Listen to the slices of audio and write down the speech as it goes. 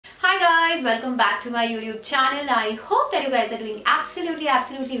guys, welcome back to my YouTube channel. I hope that you guys are doing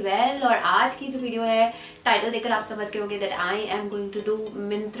absolutely well. और आज की जो video है title देखकर आप समझ गए होंगे that I am going to do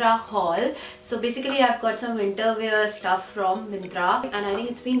Myntra haul. So basically I've got some winter wear stuff from Myntra and I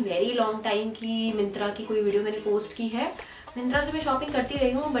think it's been very long time कि Myntra की कोई वीडियो मैंने पोस्ट की है. मिंत्रा से मैं शॉपिंग करती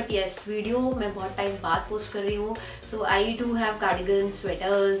रही हूँ बट येस वीडियो मैं बहुत टाइम बाद पोस्ट कर रही हूँ. सो I do have cardigan,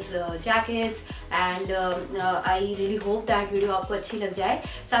 sweaters, jackets and I really hope that video आपको अच्छी लग जाए.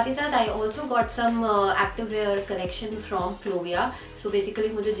 साथ ही साथ I also got some active wear collection from Clovia. So basically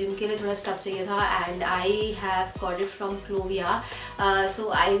मुझे जिम के लिए थोड़ा स्टफ चाहिए था and I have got it from Clovia. So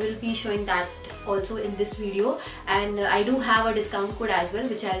I will be showing that also in this video and I do have a discount code as well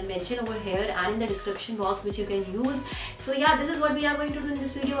which I'll mention over here and in the description box which you can use. So yeah, this is what we are going to do in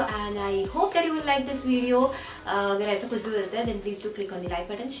this video and I hope that you will like this video. अगर ऐसा कुछ भी होता है then please do click on the like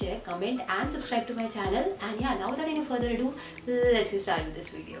button, share, comment and subscribe to my channel. And yeah, now without any further ado, let's get started with this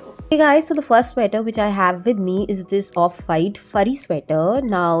video. Hey guys, so the first sweater which I have with me is this off-white furry sweater.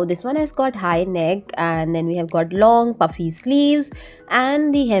 Now this one has got high neck and then we have got long puffy sleeves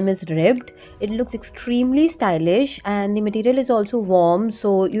and the hem is ribbed. It looks extremely stylish and the material is also warm,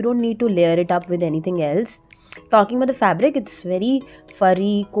 so you don't need to layer it up with anything else. Talking about the fabric, it's very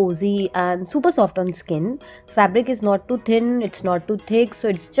furry, cozy and super soft on skin. Fabric is not too thin, it's not too thick, so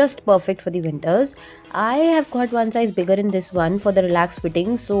it's just perfect for the winters. I have got one size bigger in this one for the relaxed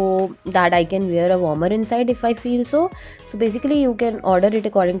fitting so that I can wear a warmer inside if I feel so. So basically you can order it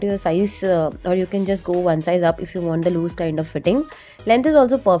according to your size or you can just go one size up if you want the loose kind of fitting. Length is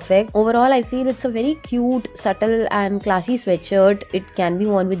also perfect. Overall I feel it's a very cute, subtle and classy sweatshirt. It can be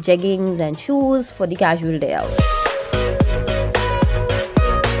worn with jeggings and shoes for the casual day out.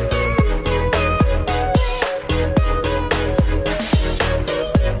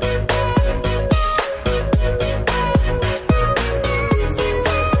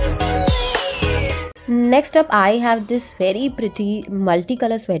 Next up I have this very pretty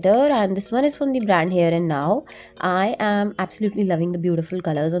multicolor sweater and this one is from the brand Here and Now. I am absolutely loving the beautiful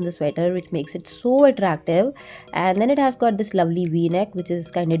colors on the sweater which makes it so attractive, and then it has got this lovely v-neck which is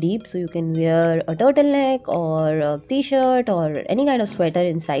kind of deep, so you can wear a turtleneck or a t-shirt or any kind of sweater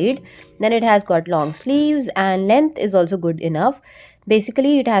inside. Then it has got long sleeves and length is also good enough.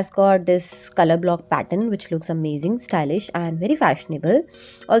 Basically it has got this color block pattern which looks amazing, stylish and very fashionable.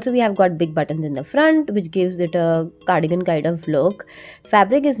 Also we have got big buttons in the front which gives it a cardigan kind of look.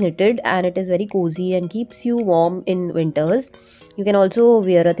 Fabric is knitted and it is very cozy and keeps you warm in winters. You can also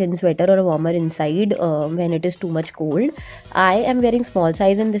wear a thin sweater or a warmer inside when it is too much cold. I am wearing small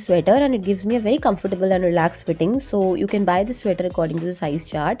size in this sweater and it gives me a very comfortable and relaxed fitting, so you can buy this sweater according to the size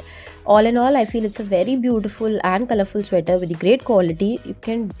chart. All in all, I feel it's a very beautiful and colorful sweater with great quality. You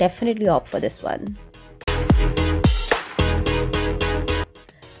can definitely opt for this one.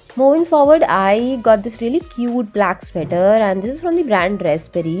 Moving forward, I got this really cute black sweater and this is from the brand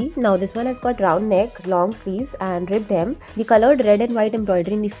Raspberry. Now this one has got round neck, long sleeves and ribbed hem. The colored red and white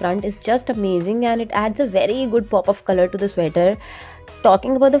embroidery in the front is just amazing and it adds a very good pop of color to the sweater.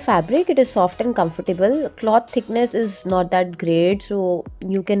 Talking about the fabric, it is soft and comfortable. Cloth thickness is not that great, so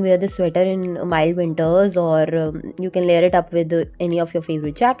you can wear this sweater in mild winters or you can layer it up with any of your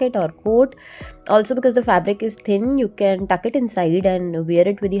favorite jacket or coat. Also because the fabric is thin, you can tuck it inside and wear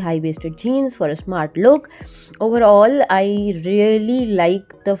it with the high-waisted jeans for a smart look. Overall, I really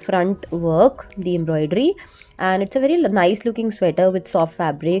like the front work, the embroidery, and it's a very nice looking sweater with soft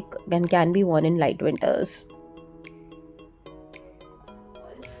fabric and can be worn in light winters.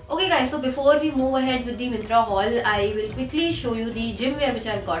 Okay guys, so before we move ahead with the Myntra haul, I will quickly show you the gym wear which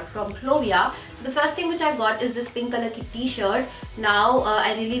I've got from Clovia. So the first thing which I got is this pink color ki t-shirt. Now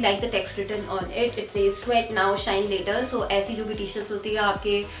I really like the text written on it. It says sweat now, shine later. So ऐसी जो भी t-shirts होती है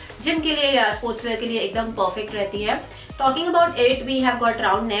आपके gym के लिए या sports wear के लिए एकदम perfect रहती है. Talking about it, we have got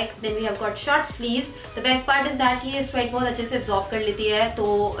round neck, then we have got short sleeves. The best part is that ये sweat बहुत अच्छे से absorb कर लेती है,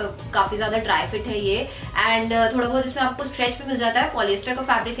 तो काफ़ी ज़्यादा dry fit है ये, and थोड़ा बहुत इसमें आपको stretch भी मिल जाता है. Polyester का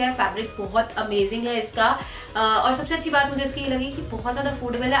fabric है, फैब्रिक बहुत अमेजिंग है इसका, और सबसे अच्छी बात मुझे इसकी लगी कि बहुत ज़्यादा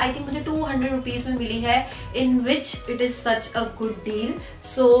अफोर्डेबल है. आई थिंक मुझे 200 रुपीज़ में मिली है, इन which it is such a good deal.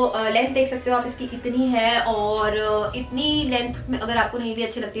 So length देख सकते हो आप इसकी इतनी है, और इतनी लेंथ में अगर आपको नहीं भी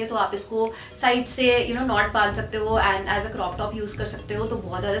अच्छी लगती है तो आप इसको साइड से नॉट बांध सकते हो and as a crop top use कर सकते हो, तो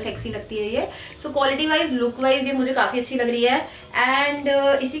बहुत ज़्यादा सेक्सी लगती है ये. So quality wise, look wise ये मुझे काफ़ी अच्छी लग रही है. एंड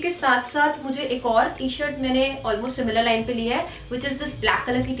इसी के साथ साथ मुझे एक और टी शर्ट मैंने ऑलमोस्ट सिमिलर लाइन पे ली है which is this black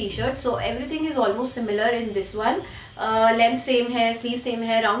colour की T shirt. So everything is almost similar in this one. Length same है, स्लीव सेम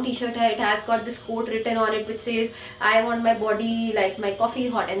है, राउंड टी शर्ट है. It has got this quote written on it which says I want my body like my coffee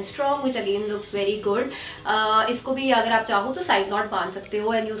feel hot and strong, which again looks very good. इसको भी अगर आप चाहो तो side not बांध सकते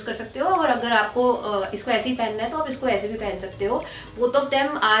हो एंड यूज कर सकते हो, और अगर आपको इसको ऐसे ही पहनना है तो आप इसको ऐसे भी पहन सकते हो. Both of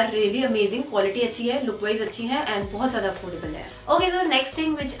them are really amazing. Quality अच्छी है, लुक वाइज अच्छी है एंड बहुत ज्यादा अफोर्डेबल है. Okay, so next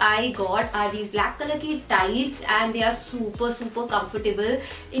thing which I got are these black colour की tights and they are super super comfortable.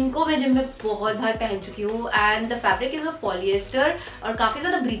 इनको मैं जिम में बहुत बार पहन चुकी हूँ and the fabric is of polyester और काफी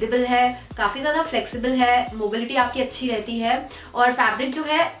ज्यादा ब्रीदेबल है, काफी ज्यादा फ्लेक्सिबल है, मोबिलिटी आपकी अच्छी रहती है और फैब्रिक जो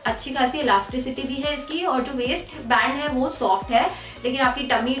है अच्छी खासी इलास्टिसिटी भी है इसकी, और जो वेस्ट बैंड है वो सॉफ्ट है लेकिन आपकी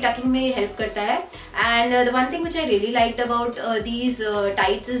टमी टकिंग में हेल्प करता है. And the one thing which I really liked about these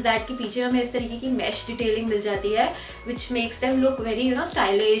tights is that कि पीछे हमें इस तरीके की मैश डिटेलिंग मिल जाती है which makes them look very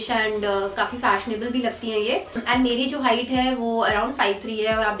stylish and काफी फैशनेबल भी लगती है ये. एंड मेरी जो हाइट है वो अराउंड 5'3"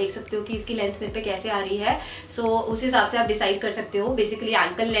 है और आप देख सकते हो कि इसकी लेंथ मेरे पे कैसे आ रही है. सो उस हिसाब से आप डिसाइड कर सकते हो. बेसिकली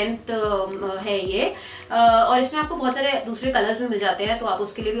एंकल लेंथ है ये, और इसमें आपको बहुत सारे दूसरे कलर्स में मिल जाते हैं तो आप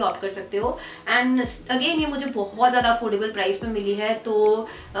उसके लिए भी ऑप्ट कर सकते हो. एंड अगेन ये मुझे बहुत ज्यादा अफोर्डेबल प्राइस में मिली है, तो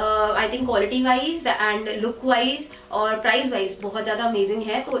I think quality wise and look wise और प्राइस वाइज बहुत ज्यादा अमेजिंग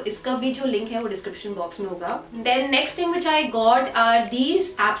है. तो इसका भी जो लिंक है वो डिस्क्रिप्शन बॉक्स में होगा. Then next thing which I got are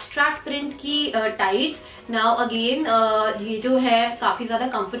these abstract print की टाइट्स. नाउ अगेन ये जो है काफी ज्यादा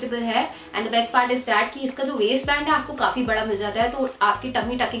कंफर्टेबल है and the best part is that कि इसका जो वेस्ट बैंड है आपको काफी बड़ा मिल जाता है तो आपकी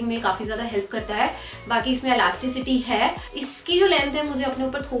टमी टकिंग में काफी ज्यादा हेल्प करता है. बाकी इसमें इलास्टिसिटी है. इसकी जो लेंथ है मुझे अपने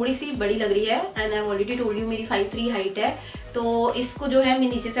ऊपर थोड़ी सी बड़ी लग रही है and I already told you मेरी 5'3" हाइट है, तो इसको जो है मैं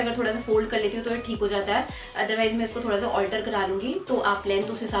नीचे से अगर थोड़ा सा फोल्ड कर लेती हूँ तो ठीक हो जाता है. अदरवाइज मैं इसको थोड़ा सा ऑल्टर करा लूंगी, तो आप लेंथ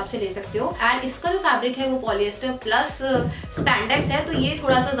उस हिसाब से ले सकते हो. एंड इसका जो फैब्रिक है वो पॉलिएस्टर प्लस स्पैंडेक्स है, तो ये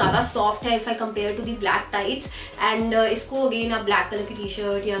थोड़ा सा ज्यादा सॉफ्ट है if I compare to the black tights. And इसको अगेन आप ब्लैक कलर की टी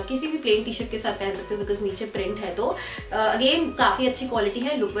शर्ट या किसी भी प्लेन टी शर्ट के साथ पहन सकते हो बिकॉज नीचे प्रिंट है. तो अगेन काफी अच्छी क्वालिटी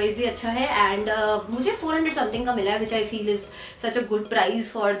है, लुक वाइज भी अच्छा है एंड मुझे 400 समथिंग का मिला है विच I feel is such a good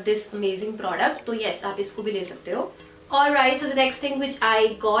price for this amazing product. तो येस, आप इसको भी ले सकते हो. Alright, so the next thing which I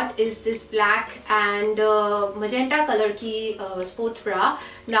got is this black and magenta color की sports bra.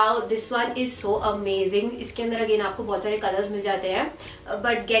 Now this one is so amazing. इसके अंदर again आपको बहुत सारे colors मिल जाते हैं.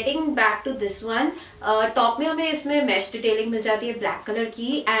 But getting back to this one, top में हमें इसमें mesh detailing मिल जाती है black color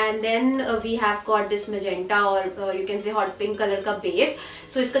की, and then we have got this magenta और you can say hot pink color का base.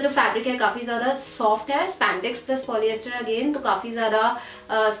 So इसका जो fabric है काफी ज़्यादा soft है, spandex plus polyester again, तो काफी ज़्यादा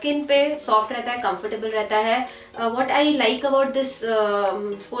skin पे soft रहता है, comfortable रहता है. What I like about this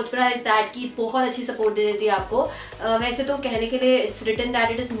sports bra is that कि बहुत अच्छी सपोर्ट दे देती है आपको. वैसे तो कहने के लिए it's written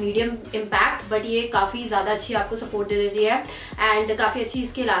that it is medium impact, but ये काफ़ी ज़्यादा अच्छी आपको सपोर्ट दे देती है एंड काफ़ी अच्छी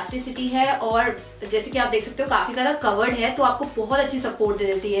इसकी इलास्टिसिटी है. और जैसे कि आप देख सकते हो काफ़ी ज़्यादा कवर्ड है तो आपको बहुत अच्छी सपोर्ट दे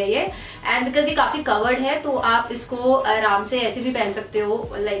देती है ये. एंड बिकॉज ये काफ़ी कवर्ड है तो आप इसको आराम से ऐसे भी पहन सकते हो.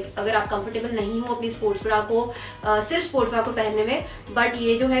 लाइक अगर आप कंफर्टेबल नहीं हो अपनी स्पोर्ट्स ब्रा को सिर्फ स्पोर्ट्स ब्रा को पहनने में, बट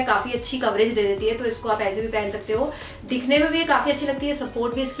ये जो है काफ़ी अच्छी कवरेज दे देती है तो इसको आप ऐसे भी पहन सकते हो. दिखने में भी काफ़ी अच्छी लगती है,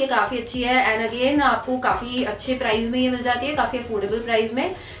 सपोर्ट भी इसकी काफ़ी अच्छी है एंड अगेन आपको काफ़ी अच्छे प्राइस में ये मिल जाती है, काफ़ी अफोर्डेबल प्राइस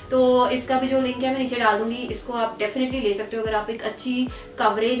में. तो इसका भी जो लिंक है मैं नीचे डाल दूंगी, इसको आप डेफिनेटली ले सकते हो अगर आप एक अच्छी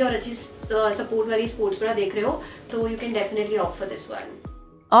कवरेज और अच्छी सपोर्ट वाली स्पोर्ट्स ब्रा देख रहे हो तो you can definitely opt for this one.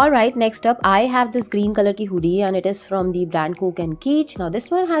 Alright, next up I have this green color ki hoodie and it is from the brand Cook and Keach. Now this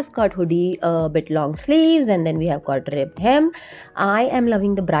one has got hoodie bit long sleeves and then we have got ribbed hem. I am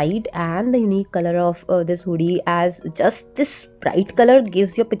loving the bright and the unique color of this hoodie, as just this bright color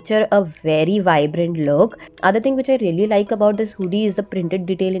gives your picture a very vibrant look. Other thing which I really like about this hoodie is the printed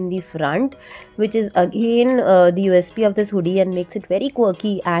detail in the front, which is again the USP of this hoodie and makes it very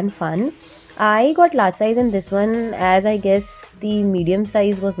quirky and fun. I got large size in this one as I guess the medium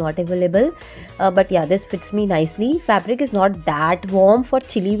size was not available, but yeah, this fits me nicely. Fabric is not that warm for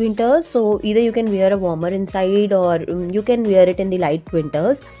chilly winters, so either you can wear a warmer inside or you can wear it in the light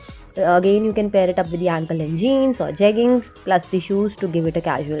winters. Again, you can pair it up with the ankle and jeans or jeggings plus the shoes to give it a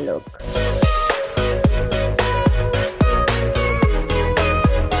casual look.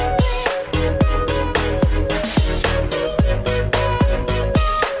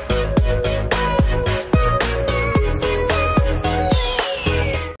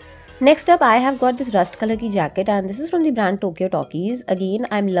 Next up, I have got this rust color ki jacket and this is from the brand Tokyo Talkies. Again,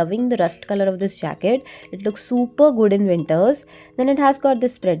 I'm loving the rust color of this jacket. It looks super good in winters. Then it has got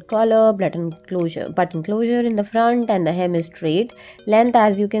this spread collar, button closure in the front, and the hem is straight. Length,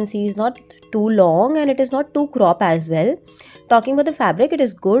 as you can see, is not too long and it is not too crop as well. Talking about the fabric, it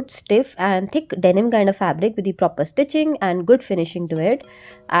is good, stiff and thick denim kind of fabric with the proper stitching and good finishing to it.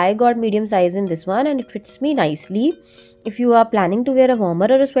 I got medium size in this one and it fits me nicely. If you are planning to wear a warmer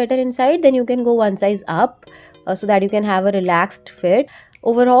or a sweater inside, then you can go one size up so that you can have a relaxed fit.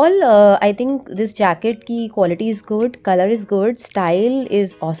 Overall, I think this jacket ki quality is good, color is good, style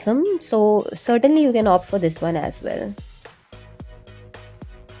is awesome. So certainly you can opt for this one as well.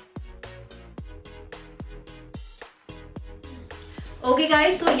 Okay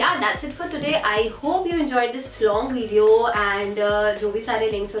guys, so yeah, that's it for today. I hope you enjoyed this long video, and जो भी सारे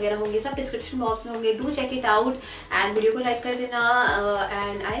links वगैरह होंगे सब description box में होंगे. Do check it out and video को like कर देना.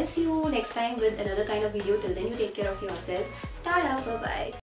 And I'll see you next time with another kind of video. Till then, you take care of yourself. Ta-da, bye bye.